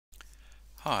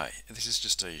Hi, this is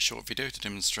just a short video to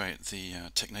demonstrate the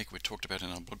technique we talked about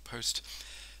in our blog post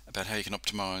about how you can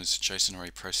optimize JSON array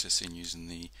processing using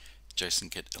the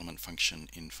JSONGetElement function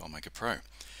in FileMaker Pro.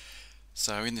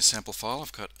 So in this sample file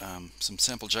I've got some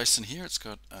sample JSON here. It's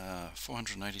got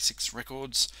 486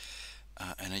 records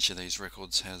and each of these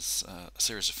records has a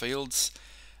series of fields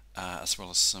as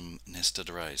well as some nested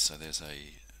arrays. So there's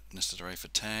a nested array for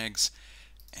tags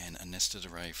and a nested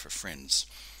array for friends.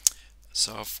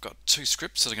 So I've got two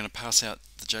scripts that are going to pass out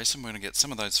the JSON. We're going to get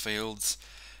some of those fields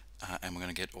and we're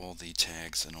going to get all the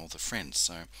tags and all the friends.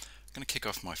 So I'm going to kick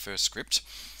off my first script,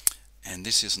 and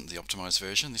this isn't the optimized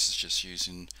version. This is just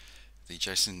using the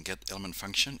JSONGetElement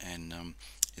function, and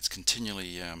it's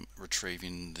continually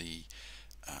retrieving the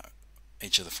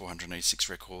each of the 486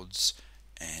 records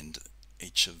and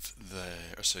each of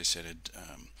the associated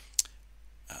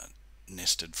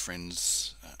nested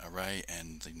friends array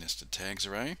and the nested tags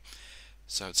array.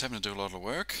 So it's having to do a lot of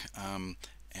work, and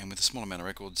with a small amount of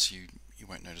records you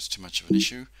won't notice too much of an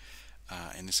issue.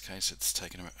 In this case it's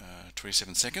taken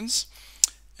 27 seconds,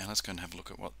 and let's go and have a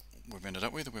look at what we've ended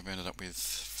up with. We've ended up with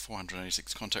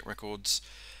 486 contact records,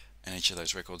 and each of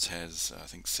those records has I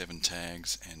think 7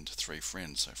 tags and 3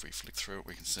 friends. So if we flick through it,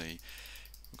 we can see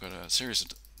we've got a series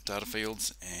of data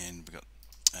fields, and we've got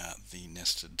the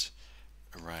nested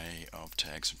array of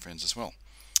tags and friends as well.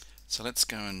 So let's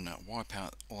go and wipe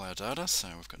out all our data. So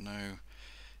we've got no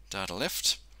data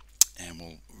left, and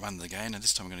we'll run it again, and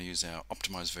this time we're going to use our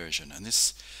optimized version. And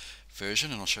this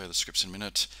version, and I'll show you the scripts in a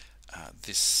minute,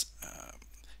 this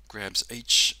grabs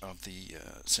each of the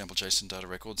sample JSON data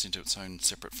records into its own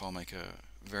separate FileMaker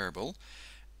variable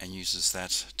and uses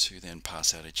that to then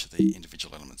pass out each of the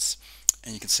individual elements.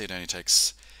 And you can see it only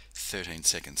takes 13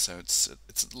 seconds, so it's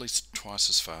at least twice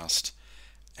as fast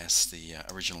as the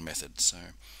original method. So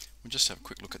we'll just have a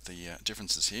quick look at the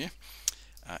differences here.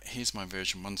 Here's my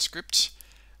version 1 script,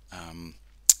 and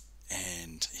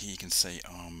here you can see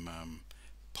I'm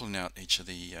pulling out each of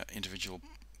the individual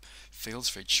fields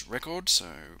for each record, so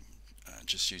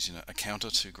just using a counter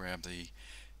to grab the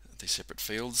separate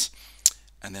fields,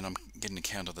 and then I'm getting a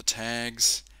count of the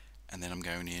tags, and then I'm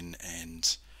going in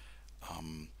and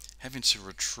having to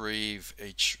retrieve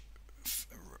each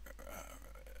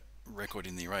record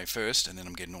in the array first, and then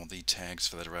I'm getting all the tags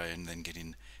for that array and then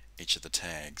getting each of the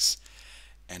tags,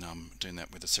 and I'm doing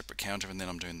that with a separate counter, and then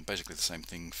I'm doing basically the same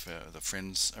thing for the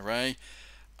friends array.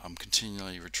 I'm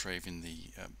continually retrieving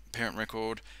the parent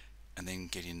record and then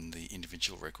getting the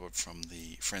individual record from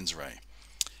the friends array.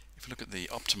 If you look at the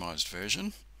optimized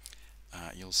version,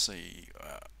 you'll see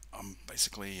I'm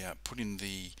basically putting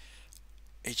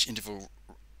each individual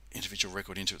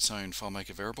record into its own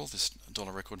FileMaker variable, this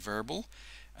 $record variable,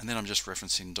 and then I'm just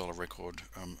referencing $record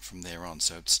from there on.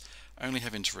 So it's only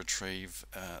having to retrieve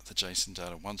the JSON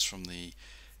data once from the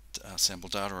sample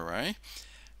data array,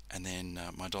 and then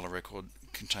my $record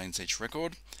contains each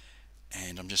record,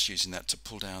 and I'm just using that to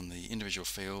pull down the individual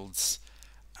fields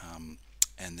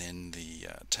and then the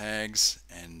tags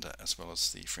and as well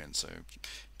as the friends. So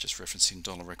just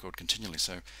referencing $record continually.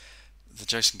 So the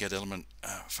JSONGetElement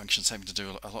function is having to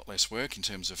do a lot less work in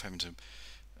terms of having to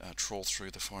trawl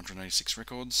through the 486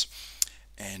 records,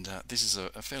 and this is a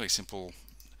fairly simple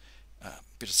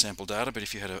bit of sample data. But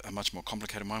if you had a much more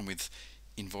complicated one with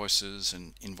invoices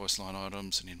and invoice line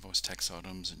items and invoice tax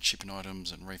items and shipping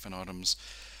items and refund items,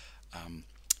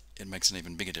 it makes an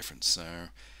even bigger difference. So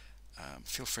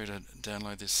feel free to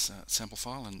download this sample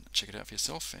file and check it out for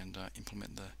yourself, and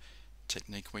implement the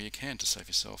technique where you can to save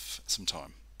yourself some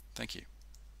time. Thank you.